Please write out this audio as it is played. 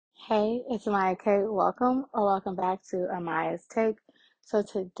Hey, it's aMaYa. Welcome back to aMaYa's Take. So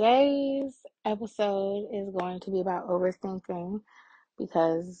today's episode is going to be about overthinking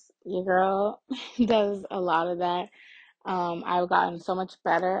because your girl does a lot of that. I've gotten so much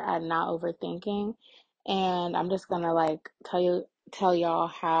better at not overthinking, and I'm just gonna tell y'all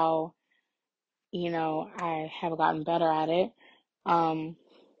how I have gotten better at it. Um,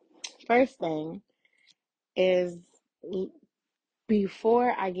 First thing is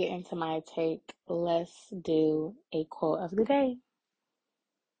before I get into my take, let's do a quote of the day.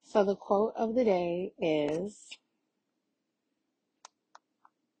 So the quote of the day is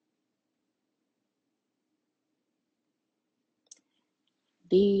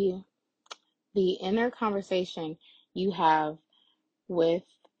the the inner conversation you have with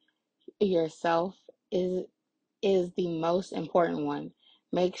yourself is the most important one.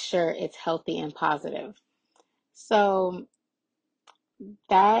 Make sure it's healthy and positive. So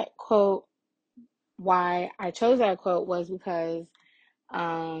that quote, why I chose that quote was because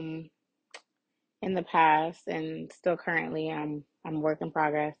um in the past and still currently I'm a work in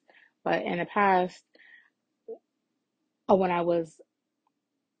progress, but in the past, when I was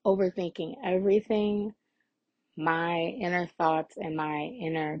overthinking everything, my inner thoughts and my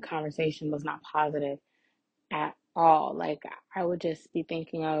inner conversation was not positive at all. Like I would just be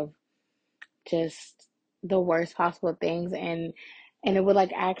thinking of just the worst possible things, and it would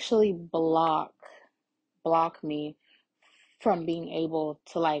like actually block me from being able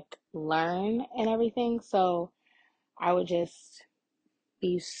to like learn and everything. So I would just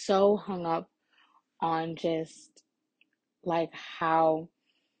be so hung up on just like how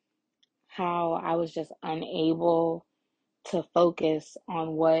I was just unable to focus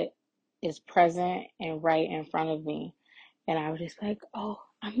on what is present and right in front of me. And I would just be like, oh,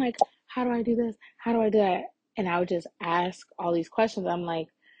 I'm like, how do I do this? How do I do that? And I would just ask all these questions. I'm like,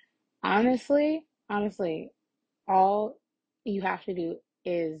 honestly, all you have to do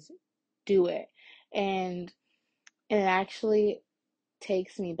is do it. And it actually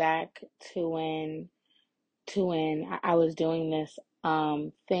takes me back to when I was doing this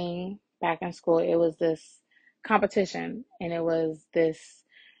thing back in school. It was this competition, and it was this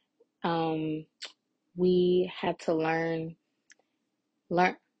um we had to learn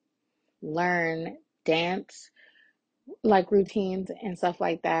learn dance like routines and stuff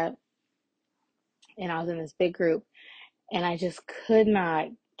like that. And I was in this big group, and I just could not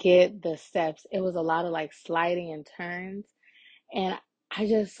get the steps. It was a lot of like sliding and turns, and I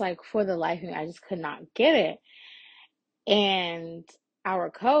just like for the life of me I just could not get it. And our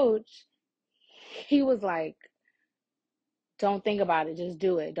coach, he was like, don't think about it, just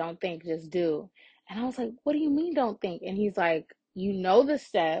do it. Don't think, just do. And I was like, what do you mean don't think? And he's like, you know the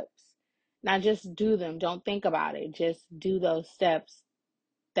steps, now just do them. Don't think about it, just do those steps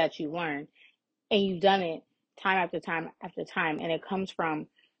that you learn. And you've done it time after time after time. And it comes from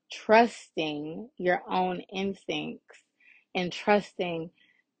trusting your own instincts and trusting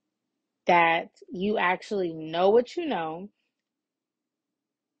that you actually know what you know,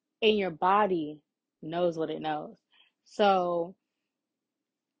 and your body knows what it knows. So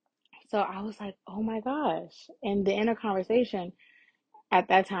So I was like, oh my gosh. And the inner conversation at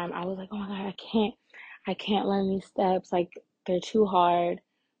that time, I was like, oh my God, I can't learn these steps. Like they're too hard.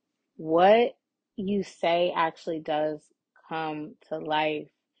 What you say actually does come to life,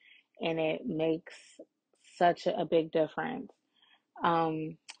 and it makes such a big difference.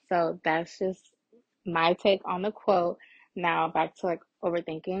 Um, so that's just my take on the quote. Now back to like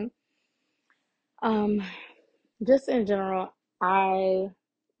overthinking. Um, just in general, I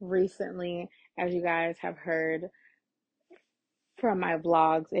recently, as you guys have heard, from my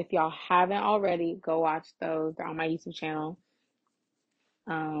vlogs. If y'all haven't already, go watch those. They're on my YouTube channel.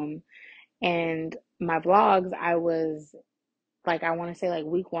 Um, and my vlogs, I was like, I want to say like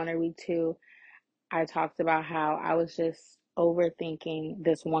week 1 or week 2, I talked about how I was just overthinking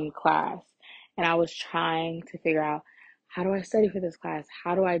this one class. And I was trying to figure out, how do I study for this class?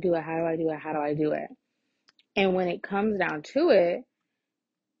 How do I do it? How do I do it? How do I do it? And when it comes down to it,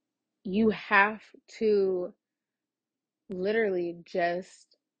 you have to literally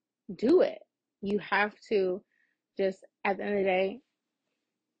just do it. You have to just, at the end of the day,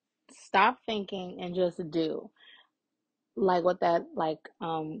 stop thinking and just do. Like what that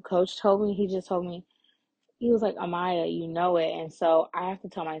coach told me, he just told me, he was like, aMaYa, you know it. And so I have to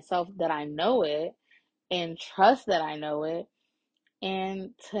tell myself that I know it and trust that I know it,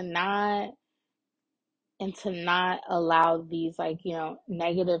 and to not allow these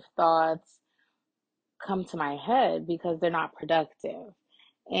negative thoughts come to my head, because they're not productive.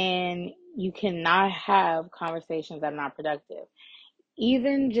 And you cannot have conversations that are not productive.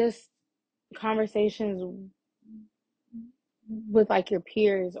 even just conversations with like your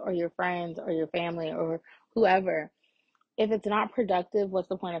peers or your friends or your family or whoever, if it's not productive, what's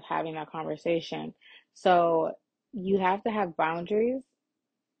the point of having that conversation? So you have to have boundaries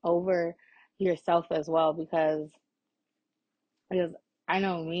over yourself as well, because I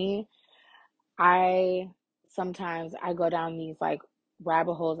know me, I sometimes I go down these like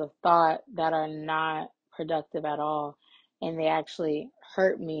rabbit holes of thought that are not productive at all, and they actually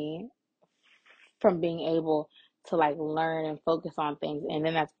hurt me from being able to like learn and focus on things, and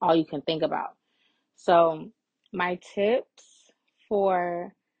then that's all you can think about. So my tips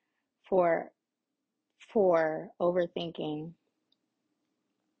for for for overthinking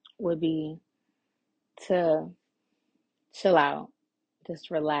would be to chill out, just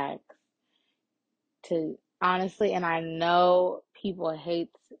relax, to honestly, and I know people hate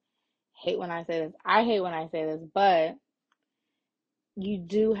when I say this. I hate when I say this, but you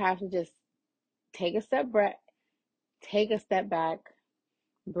do have to just take a step back, take a step back,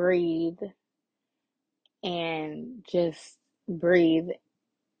 breathe, and just breathe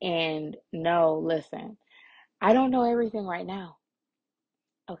and know, listen, I don't know everything right now.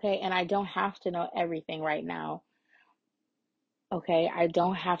 Okay? And I don't have to know everything right now. Okay? I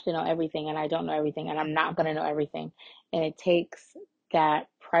don't have to know everything, and I don't know everything, and I'm not going to know everything. And it takes that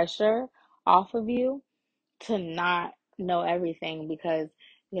pressure off of you to not know everything, because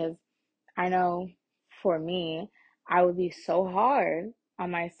I know for me, I would be so hard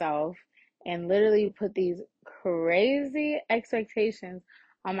on myself and literally put these crazy expectations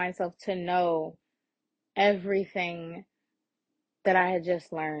on myself to know everything that I had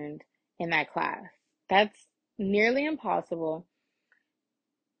just learned in that class. That's nearly impossible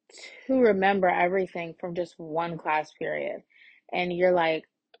to remember everything from just one class period. And you're like,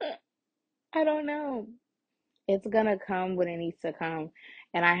 I don't know. It's gonna come when it needs to come.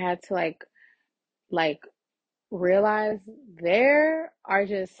 And I had to like realize there are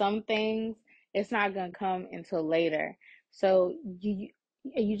just some things it's not gonna come until later. So you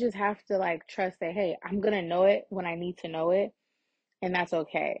just have to like trust that, hey, I'm gonna know it when I need to know it, and that's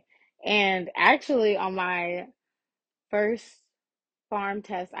okay. And actually, on my first farm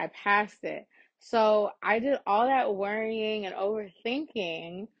test, I passed it. So I did all that worrying and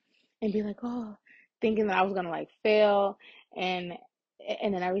overthinking and be like, oh, thinking that I was gonna like fail and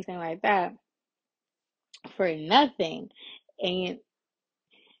and then everything like that for nothing. And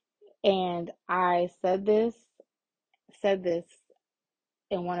I said this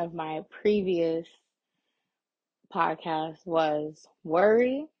in one of my previous podcasts, was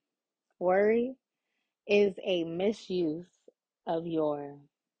worry is a misuse of your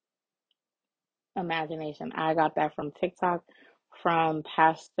imagination. I got that from TikTok from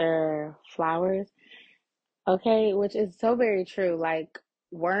Pastor Flowers. Okay, which is so very true. Like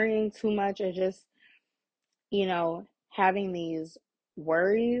worrying too much or just, having these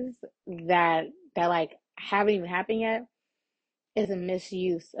worries that like haven't even happened yet is a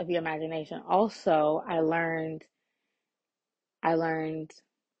misuse of your imagination. Also, I learned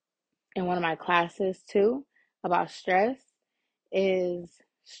in one of my classes too about is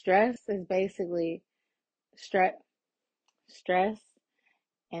stress is basically stress stress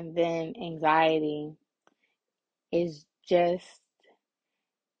and then anxiety is just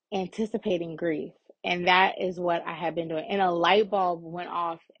anticipating grief. And that is what I have been doing. And a light bulb went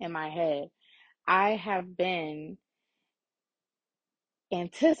off in my head. I have been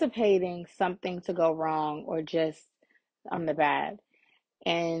anticipating something to go wrong or just on the bad.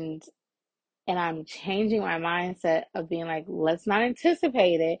 And I'm changing my mindset of being like, let's not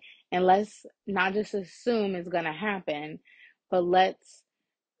anticipate it and let's not just assume it's gonna happen, but let's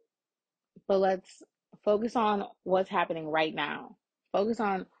focus on what's happening right now. Focus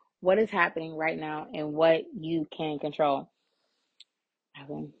on what is happening right now and what you can control.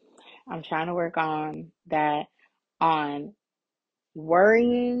 I'm trying to work on that, on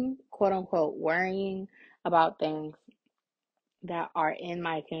worrying, quote unquote, worrying about things that are in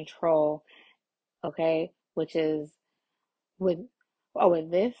my control, okay? Which is with,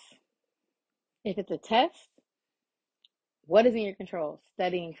 with this, if it's a test, what is in your control?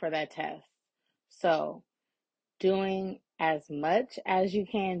 Studying for that test. So, doing as much as you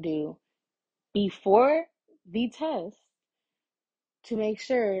can do before the test to make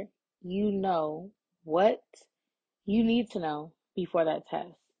sure you know what you need to know before that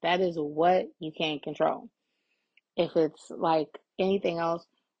test. That is what you can control. If it's like anything else,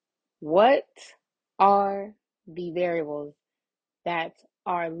 what are the variables that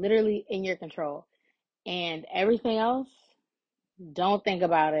are literally in your control? And everything else, don't think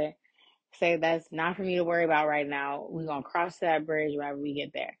about it. say that's not for me to worry about right now. We're going to cross that bridge whenever we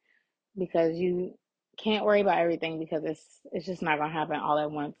get there, because you can't worry about everything, because it's just not going to happen all at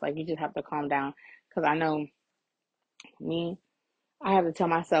once. Like, you just have to calm down, because I know me, I have to tell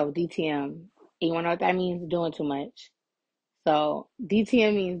myself DTM. You want to know what that means? Doing too much. So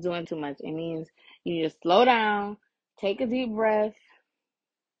DTM means doing too much. It means you just slow down, take a deep breath,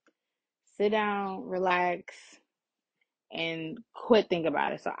 sit down, relax, and quit thinking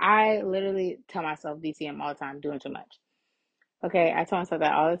about it. So I literally tell myself DTM all the time, doing too much. Okay, I tell myself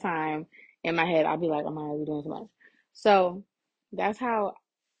that all the time. In my head, I'll be like, oh my God, you're doing too much. So that's how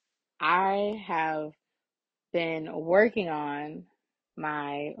I have been working on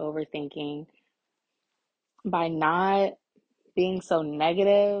my overthinking, by not being so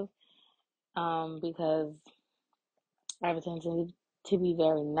negative, because I have a tendency to be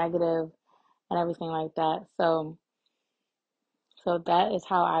very negative and everything like that. So that is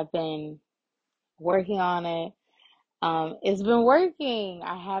how I've been working on it. It's been working.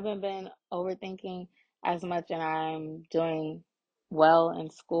 I haven't been overthinking as much, and I'm doing well in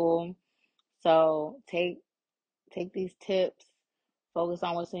school. So take these tips, focus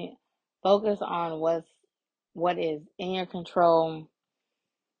on what is in your control.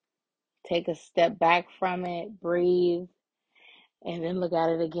 Take a step back from it, breathe, and then look at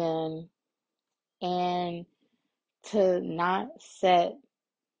it again. And to not set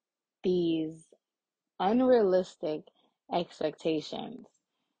these unrealistic expectations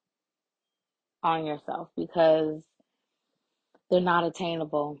on yourself, because they're not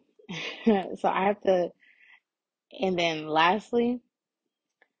attainable. So I have to, and then lastly,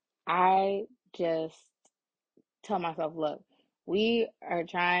 I just tell myself, look, we are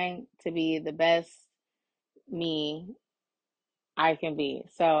trying to be the best me I can be.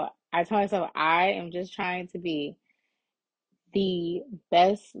 So I tell myself, I am just trying to be the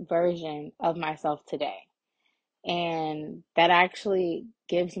best version of myself today. And that actually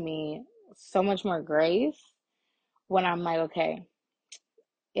gives me so much more grace when I'm like, okay,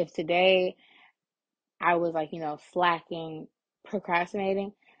 if today I was like, slacking,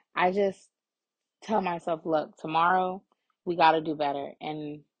 procrastinating, I just tell myself, look, tomorrow we got to do better.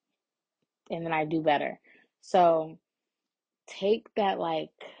 And then I do better. So take that, like,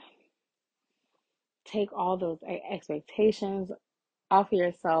 take all those expectations off of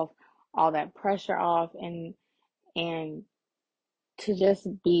yourself, all that pressure off, and to just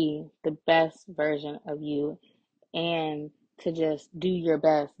be the best version of you, and to just do your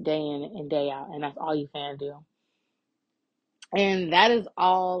best day in and day out. And that's all you can do. And that is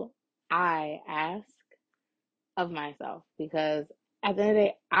all I ask of myself, because at the end of the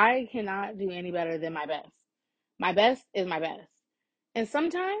day, I cannot do any better than my best. My best is my best. And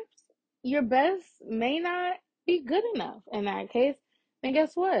sometimes your best may not be good enough. In that case, then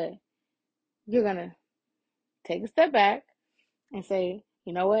guess what? You're going to take a step back and say,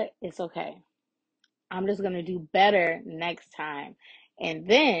 you know what? It's okay. I'm just going to do better next time. And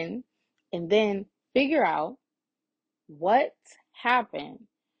then figure out what happened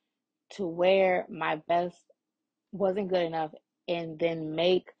to where my best wasn't good enough, and then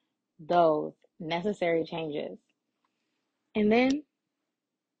make those necessary changes. And then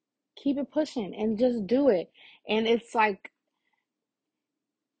keep it pushing and just do it. And it's like,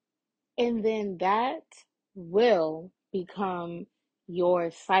 and then that will become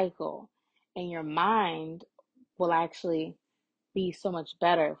your cycle, and your mind will actually be so much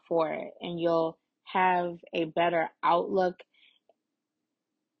better for it, and you'll have a better outlook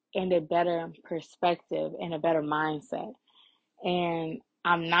and a better perspective and a better mindset. And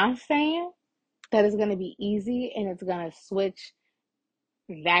I'm not saying that it's going to be easy and it's going to switch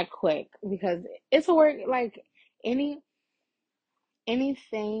that quick, because it's a work, like anything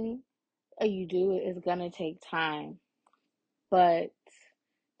you do is going to take time. But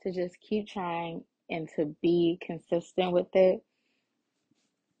to just keep trying and to be consistent with it,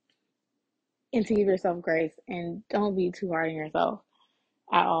 and to give yourself grace, and don't be too hard on yourself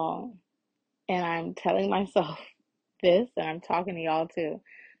at all. And I'm telling myself this, and I'm talking to y'all too.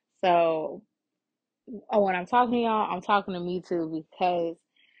 So, when I'm talking to y'all, I'm talking to me too,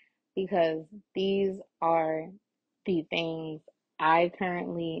 because these are the things I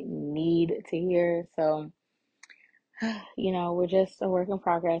currently need to hear. So, we're just a work in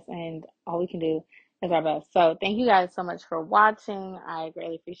progress, and all we can do is our best. So thank you guys so much for watching. I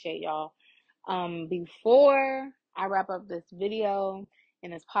greatly appreciate y'all. Before I wrap up this video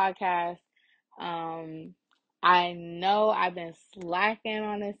and this podcast, I know I've been slacking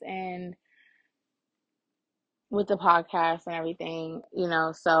on this end with the podcast and everything,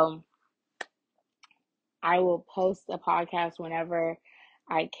 so I will post a podcast whenever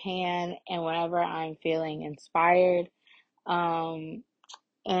I can and whenever I'm feeling inspired. Um,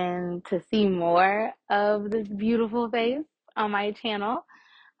 and to see more of this beautiful face on my channel,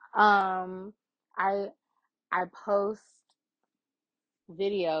 um, I I post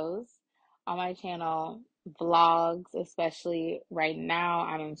videos on my channel, vlogs, especially right now.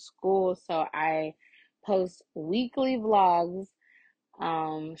 I'm in school, so I post weekly vlogs,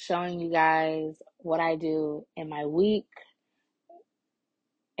 showing you guys what I do in my week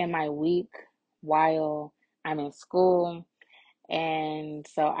while I'm in school. And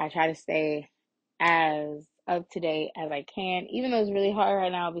so I try to stay as up to date as I can, even though it's really hard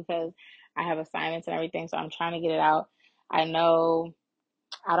right now because I have assignments and everything. So I'm trying to get it out. I know,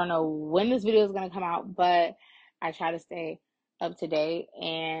 I don't know when this video is going to come out, but I try to stay up to date.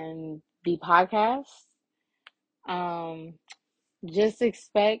 And the podcast, um, just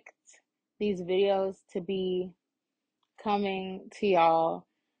expect these videos to be coming to y'all,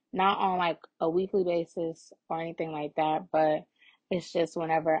 not on like a weekly basis or anything like that, but it's just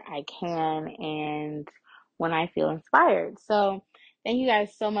whenever I can and when I feel inspired. So, thank you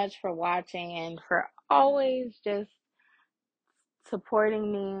guys so much for watching and for always just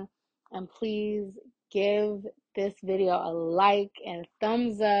supporting me. And please give this video a like and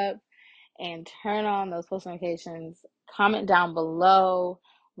thumbs up and turn on those post notifications. Comment down below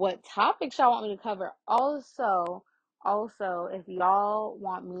what topics y'all want me to cover. Also, if y'all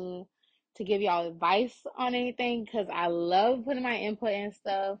want me to give y'all advice on anything, because I love putting my input and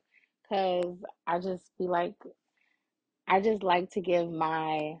stuff, because I just like to give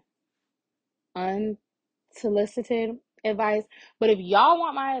my unsolicited advice. But if y'all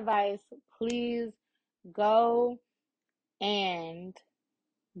want my advice, please go and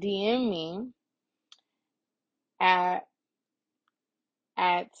DM me at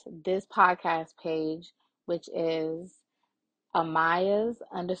this podcast page, which is aMaYa's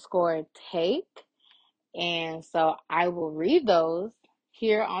underscore taKe. And so I will read those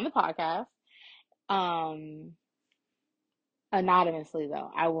here on the podcast. Anonymously though.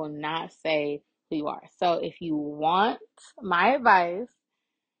 I will not say who you are. So if you want my advice,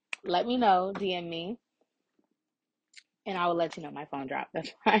 let me know, DM me, and I will let you know. My phone dropped.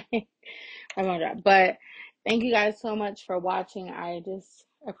 That's right. My phone dropped. But thank you guys so much for watching. I just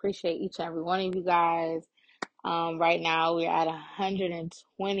appreciate each and every one of you guys. Right now we're at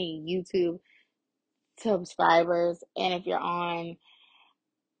 120 YouTube subscribers, and if you're on,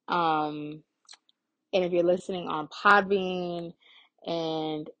 and if you're listening on Podbean,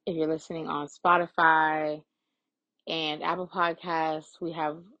 and if you're listening on Spotify and Apple Podcasts, we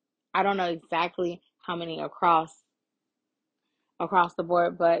have, I don't know exactly how many across the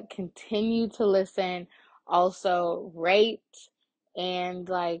board, but continue to listen. Also rate and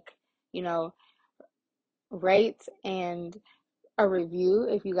you know, rate and a review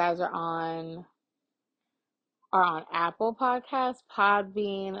if you guys are on Apple Podcasts,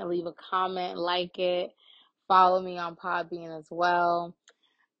 Podbean, leave a comment, like it, follow me on Podbean as well.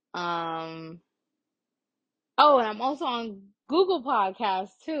 Oh, and I'm also on Google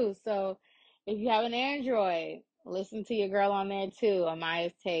Podcasts too. So if you have an Android, listen to your girl on there too,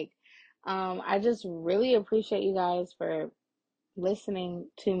 aMaYa's Take. I just really appreciate you guys for listening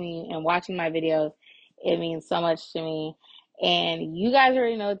to me and watching my videos. It means so much to me. And you guys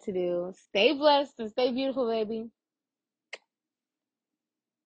already know what to do. Stay blessed and stay beautiful, baby.